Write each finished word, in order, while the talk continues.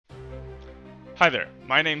Hi there,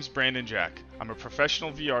 my name's Brandon Jack. I'm a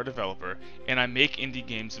professional VR developer, and I make indie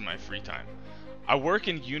games in my free time. I work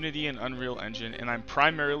in Unity and Unreal Engine, and I'm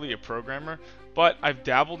primarily a programmer, but I've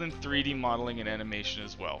dabbled in 3D modeling and animation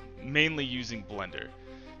as well, mainly using Blender.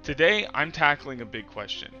 Today, I'm tackling a big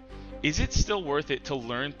question. Is it still worth it to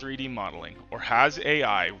learn 3D modeling, or has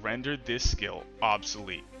AI rendered this skill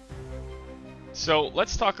obsolete? So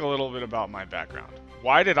let's talk a little bit about my background.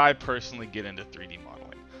 Why did I personally get into 3D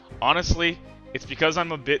modeling? Honestly, it's because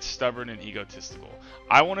I'm a bit stubborn and egotistical.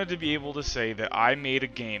 I wanted to be able to say that I made a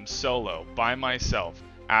game solo, by myself,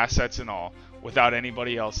 assets and all, without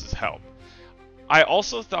anybody else's help. I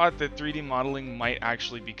also thought that 3D modeling might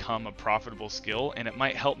actually become a profitable skill, and it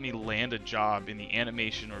might help me land a job in the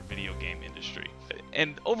animation or video game industry.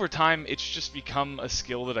 And over time, it's just become a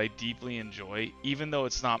skill that I deeply enjoy, even though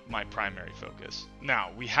it's not my primary focus.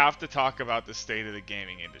 Now, we have to talk about the state of the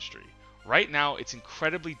gaming industry. Right now, it's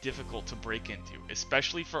incredibly difficult to break into,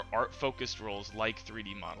 especially for art-focused roles like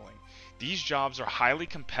 3D modeling. These jobs are highly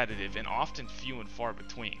competitive and often few and far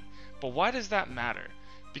between. But why does that matter?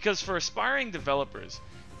 Because for aspiring developers,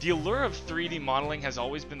 the allure of 3D modeling has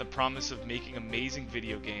always been the promise of making amazing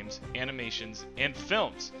video games, animations, and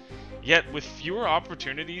films. Yet, with fewer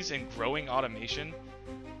opportunities and growing automation,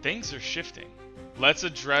 things are shifting. Let's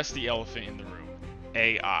address the elephant in the room: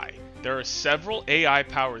 AI. There are several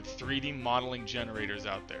AI-powered 3D modeling generators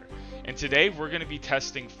out there, and today we're going to be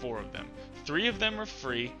testing 4 of them. 3 of them are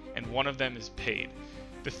free, and 1 of them is paid.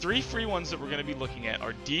 The 3 free ones that we're going to be looking at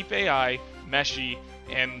are Deep AI, Meshy,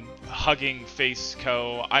 and Hugging Face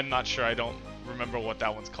Co. I'm not sure, I don't remember what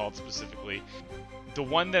that one's called specifically. The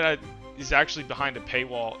one that is actually behind a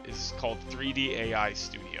paywall is called 3D AI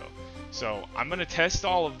Studio. So I'm going to test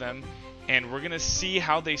all of them, and we're going to see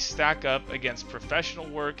how they stack up against professional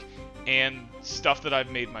work and stuff that I've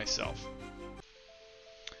made myself.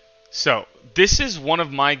 So, this is one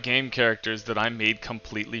of my game characters that I made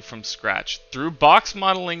completely from scratch. Through box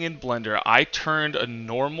modeling in Blender, I turned a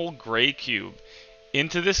normal gray cube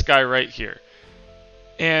into this guy right here.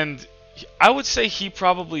 And I would say he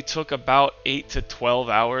probably took about 8 to 12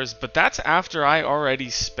 hours, but that's after I already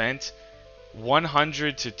spent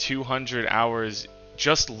 100 to 200 hours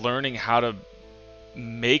just learning how to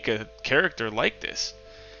make a character like this.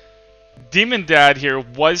 Demon Dad here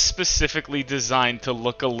was specifically designed to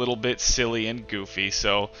look a little bit silly and goofy,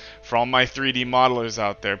 so for all my 3D modelers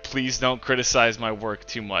out there, please don't criticize my work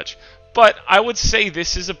too much. But I would say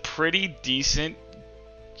this is a pretty decent,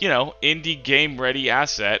 indie game ready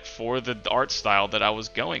asset for the art style that I was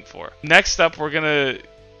going for. Next up, we're going to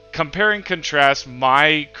compare and contrast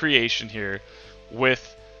my creation here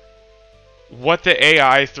with what the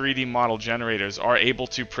AI 3D model generators are able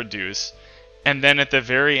to produce. And then at the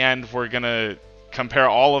very end, we're going to compare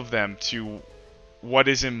all of them to what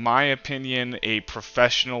is, in my opinion, a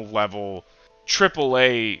professional level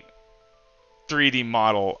AAA 3D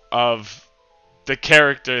model of the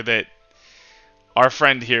character that our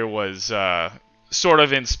friend here was sort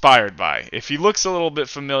of inspired by. If he looks a little bit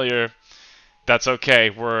familiar, that's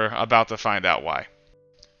okay. We're about to find out why.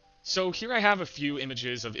 So here I have a few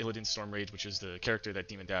images of Illidan Stormrage, which is the character that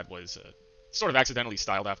Demon Dad was sort of accidentally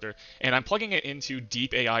styled after, and I'm plugging it into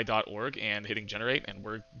deepai.org and hitting generate, and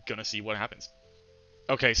we're gonna see what happens.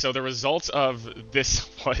 Okay, so the results of this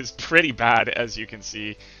was pretty bad, as you can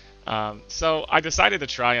see. So I decided to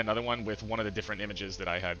try another one with one of the different images that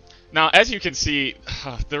I had. Now, as you can see,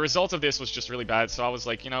 the result of this was just really bad, so I was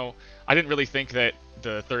like, I didn't really think that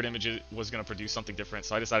the third image was going to produce something different,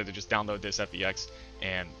 so I decided to just download this FBX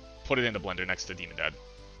and put it into Blender next to Demon Dad.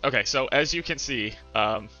 Okay, so as you can see,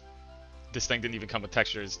 this thing didn't even come with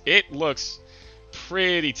textures. It looks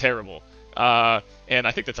pretty terrible. And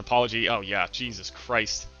I think the topology, oh yeah, Jesus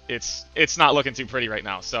Christ. It's not looking too pretty right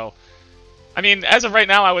now. So, I mean, as of right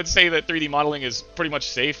now, I would say that 3D modeling is pretty much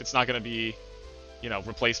safe. It's not going to be,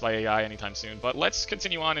 replaced by AI anytime soon. But let's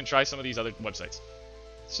continue on and try some of these other websites.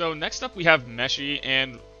 So next up we have Meshy,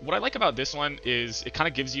 and what I like about this one is it kind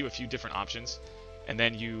of gives you a few different options. And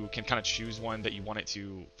then you can kind of choose one that you want it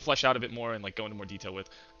to flesh out a bit more and go into more detail with.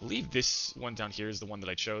 I believe this one down here is the one that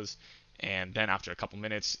I chose. And then after a couple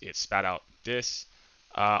minutes, it spat out this.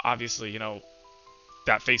 Obviously,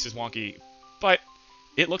 that face is wonky, but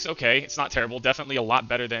it looks okay. It's not terrible. Definitely a lot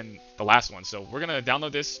better than the last one. So we're going to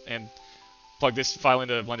download this and plug this file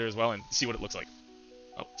into Blender as well and see what it looks like.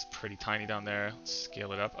 Oh, it's pretty tiny down there. Let's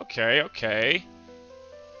scale it up. Okay.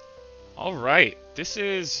 All right. This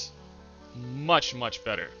is much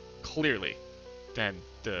better, clearly, than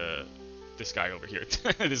this guy over here.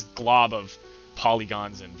 This glob of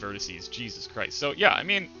polygons and vertices. Jesus Christ. So yeah, I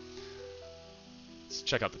mean, let's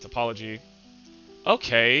check out the topology.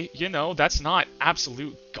 okay, you know, that's not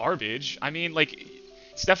absolute garbage. I mean, like,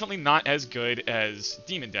 it's definitely not as good as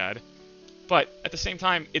Demon Dad, but at the same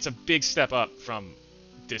time, it's a big step up from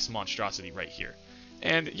this monstrosity right here.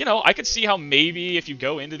 And, you know, I could see how maybe if you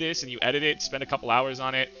go into this and you edit it, spend a couple hours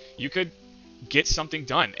on it, you could get something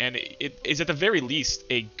done. And it is at the very least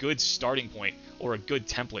a good starting point or a good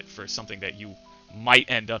template for something that you might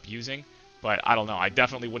end up using. But I don't know. I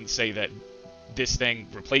definitely wouldn't say that this thing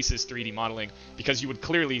replaces 3D modeling, because you would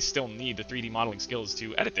clearly still need the 3D modeling skills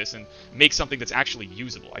to edit this and make something that's actually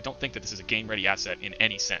usable. I don't think that this is a game-ready asset in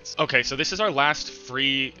any sense. Okay, so this is our last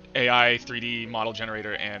free AI 3D model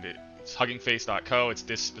generator, and it's huggingface.co. It's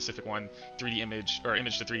this specific one, 3D image, or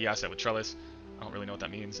image to 3D asset with trellis. I don't really know what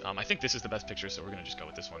that means. I think this is the best picture, so we're going to just go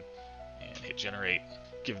with this one. And hit generate.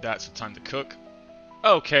 Give that some time to cook.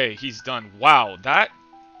 Okay, he's done. Wow, that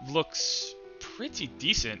looks pretty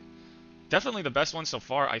decent. Definitely the best one so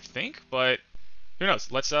far, I think, but who knows?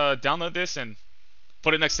 Let's download this and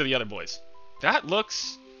put it next to the other boys. That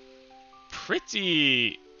looks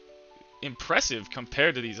pretty impressive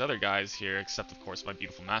compared to these other guys here, except, of course, my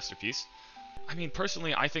beautiful masterpiece. I mean,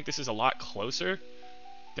 personally, I think this is a lot closer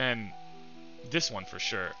than this one for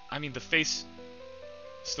sure. I mean, the face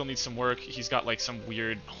still needs some work. He's got like some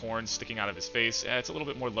weird horns sticking out of his face. It's a little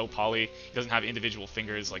bit more low poly. He doesn't have individual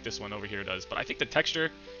fingers like this one over here does. But I think the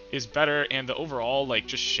texture is better, and the overall like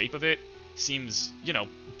just shape of it seems, you know,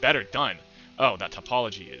 better done. Oh, that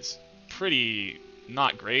topology is pretty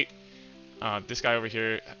not great. This guy over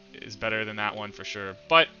here is better than that one for sure.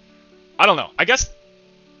 But I don't know. I guess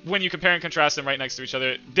when you compare and contrast them right next to each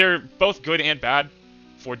other, they're both good and bad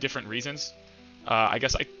for different reasons. I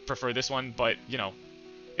guess I prefer this one, but you know,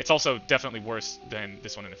 it's also definitely worse than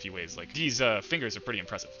this one in a few ways. Like, these fingers are pretty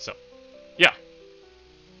impressive. So, yeah.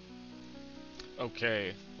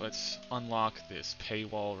 Okay, let's unlock this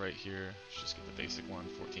paywall right here. Let's just get the basic one,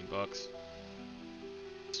 14 bucks.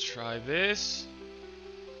 Let's try this.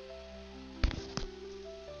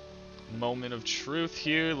 Moment of truth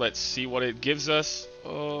here. Let's see what it gives us.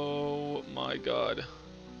 Oh my god.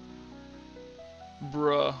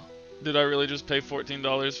 Bruh. Did I really just pay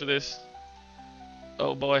 $14 for this?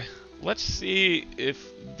 Oh boy. Let's see if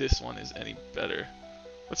this one is any better.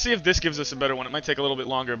 Let's see if this gives us a better one. It might take a little bit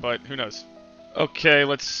longer, but who knows. Okay,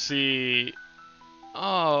 let's see.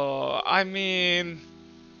 Oh, I mean,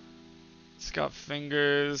 it's got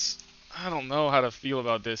fingers. I don't know how to feel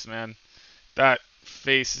about this, man. That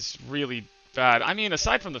face is really bad. I mean,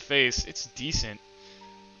 aside from the face, it's decent.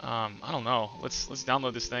 I don't know. Let's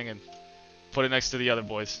download this thing and put it next to the other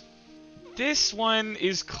boys. This one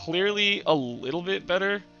is clearly a little bit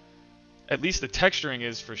better. At least the texturing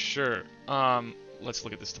is for sure. Let's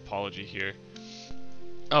look at this topology here.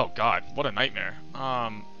 Oh god, what a nightmare.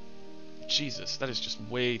 Jesus, that is just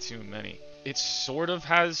way too many. It sort of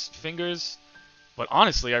has fingers, but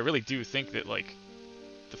honestly, I really do think that, like,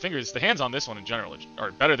 the hands on this one in general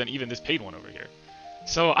are better than even this paid one over here.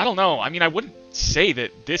 So, I don't know. I mean, I wouldn't say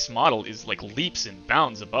that this model is, like, leaps and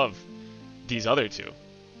bounds above these other two.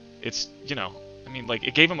 It's, you know, I mean, like,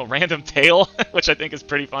 it gave him a random tail, which I think is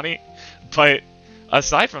pretty funny. But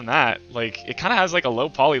aside from that, like, it kind of has, like, a low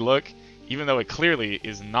poly look, even though it clearly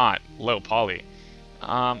is not low poly.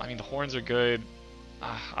 I mean, the horns are good.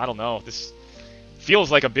 I don't know. This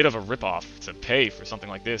feels like a bit of a ripoff to pay for something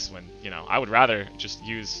like this when, you know, I would rather just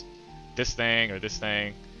use this thing or this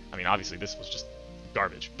thing. I mean, obviously, this was just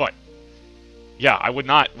garbage. But, yeah, I would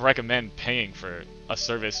not recommend paying for a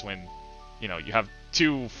service when, you know, you have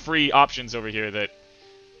two free options over here that,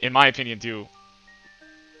 in my opinion, do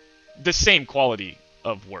the same quality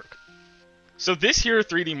of work. So this here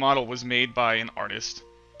 3D model was made by an artist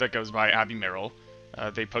that goes by Abby Merrill.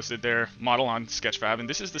 They posted their model on Sketchfab, and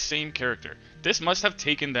this is the same character. This must have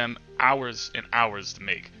taken them hours and hours to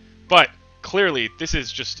make. But clearly, this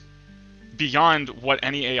is just beyond what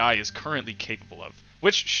any AI is currently capable of,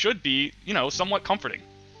 which should be, you know, somewhat comforting.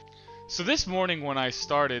 So this morning when I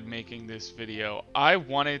started making this video, I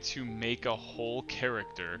wanted to make a whole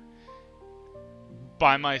character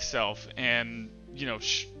by myself and, you know,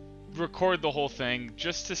 record the whole thing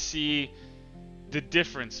just to see the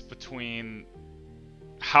difference between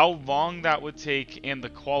how long that would take and the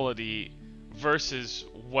quality versus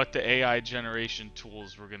what the AI generation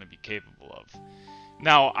tools were going to be capable of.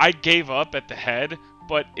 Now, I gave up at the head,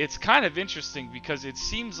 but it's kind of interesting because it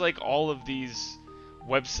seems like all of these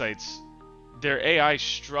websites, their AI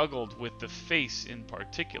struggled with the face in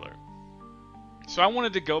particular. So I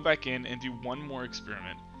wanted to go back in and do one more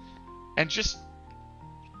experiment and just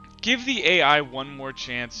give the AI one more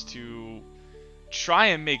chance to try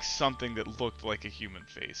and make something that looked like a human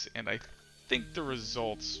face. And I think the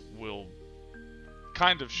results will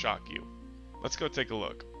kind of shock you. Let's go take a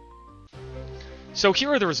look. So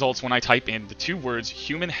here are the results when I type in the 2 words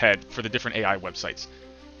human head for the different AI websites.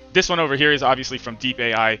 This one over here is obviously from Deep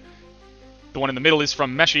AI. The one in the middle is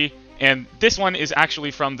from Meshy, and this one is actually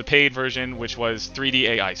from the paid version, which was 3D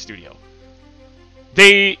AI Studio.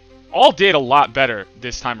 They all did a lot better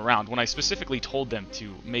this time around when I specifically told them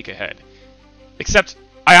to make a head. Except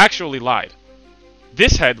I actually lied.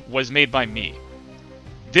 This head was made by me.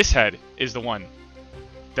 This head is the one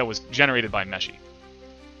that was generated by Meshy.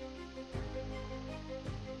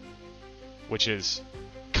 Which is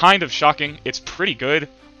kind of shocking. It's pretty good.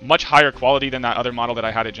 Much higher quality than that other model that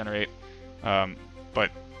I had it generate.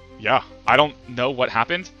 But yeah, I don't know what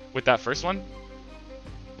happened with that first one.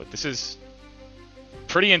 But this is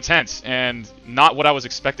pretty intense and not what I was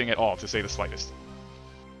expecting at all, to say the slightest.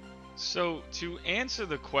 So to answer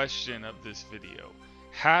the question of this video,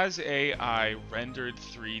 has AI rendered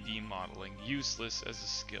 3D modeling useless as a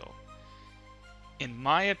skill? In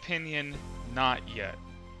my opinion, not yet,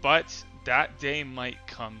 but that day might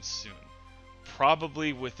come soon,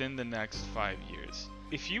 probably within the next 5 years.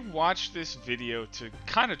 If you watch this video to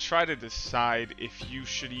kind of try to decide if you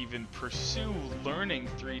should even pursue learning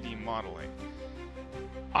 3D modeling,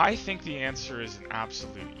 I think the answer is an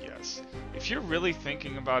absolute yes. If you're really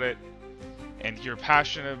thinking about it, and you're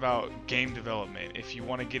passionate about game development, if you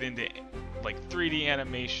want to get into like 3D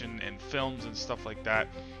animation and films and stuff like that,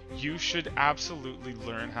 you should absolutely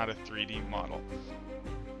learn how to 3D model.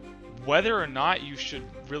 Whether or not you should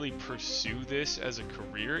really pursue this as a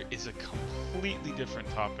career is a completely different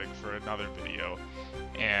topic for another video,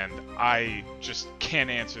 and I just can't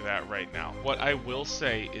answer that right now. What I will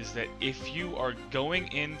say is that if you are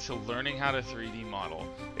going into learning how to 3D model,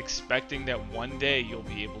 expecting that one day you'll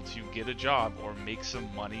be able to get a job or make some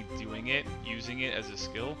money doing it, using it as a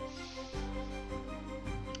skill,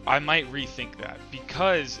 I might rethink that,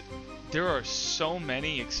 because there are so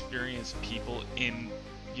many experienced people in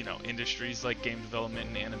industries like game development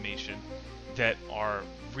and animation that are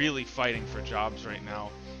really fighting for jobs right now,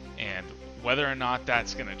 and whether or not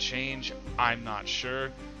that's going to change, I'm not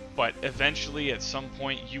sure, but eventually at some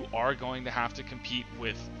point you are going to have to compete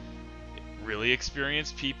with really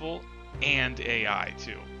experienced people and AI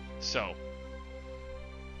too. So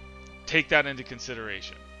take that into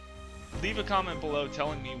consideration. Leave a comment below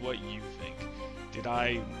telling me what you think. Did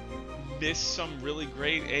I miss some really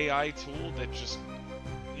great AI tool that just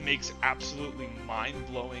makes absolutely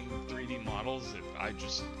mind-blowing 3D models if I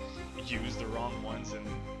just use the wrong ones and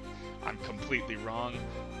I'm completely wrong?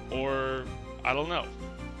 Or, I don't know,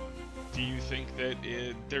 do you think that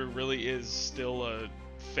there really is still a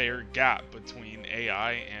fair gap between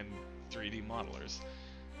AI and 3D modelers?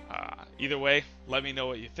 Either way, let me know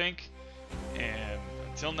what you think, and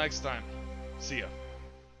until next time, see ya.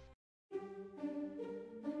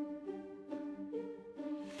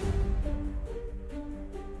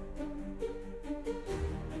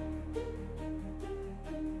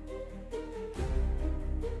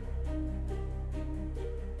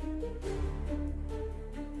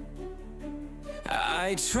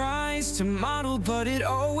 I tries to model, but it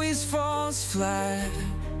always falls flat.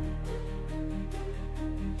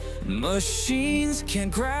 Machines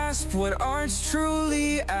can't grasp what art's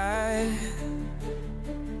truly at.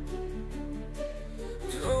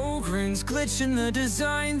 Programs glitch in the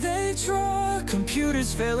design they draw.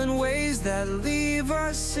 Computers fail in ways that leave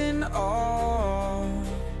us in awe.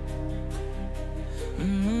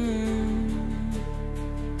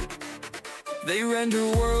 They render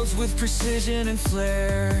worlds with precision and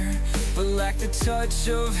flair, but lack the touch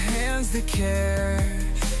of hands that care.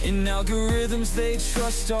 In algorithms they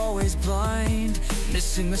trust, always blind,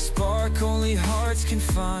 missing the spark only hearts can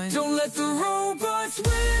find. Don't let the robots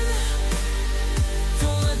win.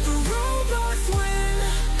 Don't let the robots win.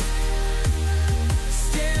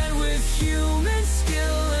 Stand with human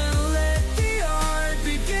skill and let the art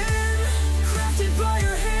begin, crafted by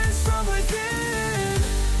your hands from within.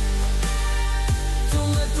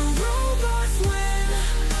 Don't let the robots win.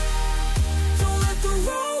 Don't let the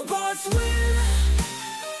robots win.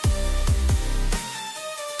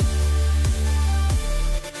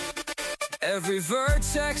 Every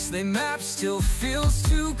vertex they map still feels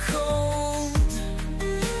too cold.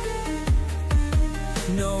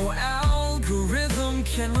 No algorithm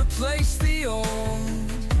can replace the old.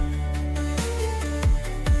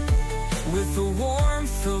 With the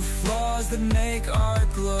warmth of flaws that make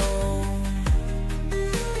art glow.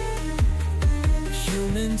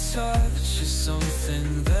 Human touch is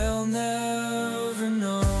something they'll never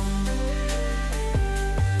know.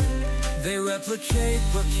 They replicate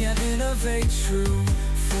but can't innovate true.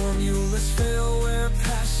 Formulas fail where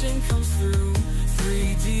passion comes through.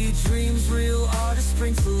 3D dreams, real artists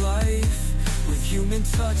bring to life, with human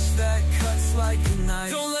touch that cuts like a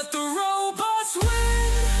knife. Don't let the robots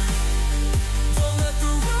win. Don't let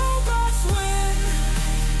the robots win.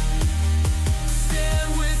 Stand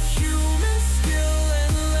with human skill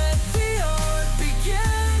and let the art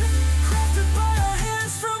begin, crafted by our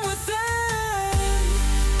hands from within.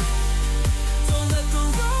 Don't let the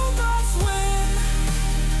robots win.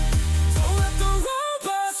 Don't let the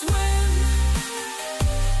robots win.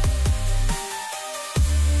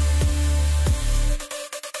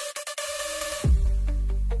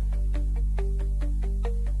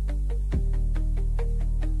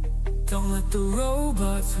 Don't let the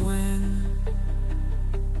robots win.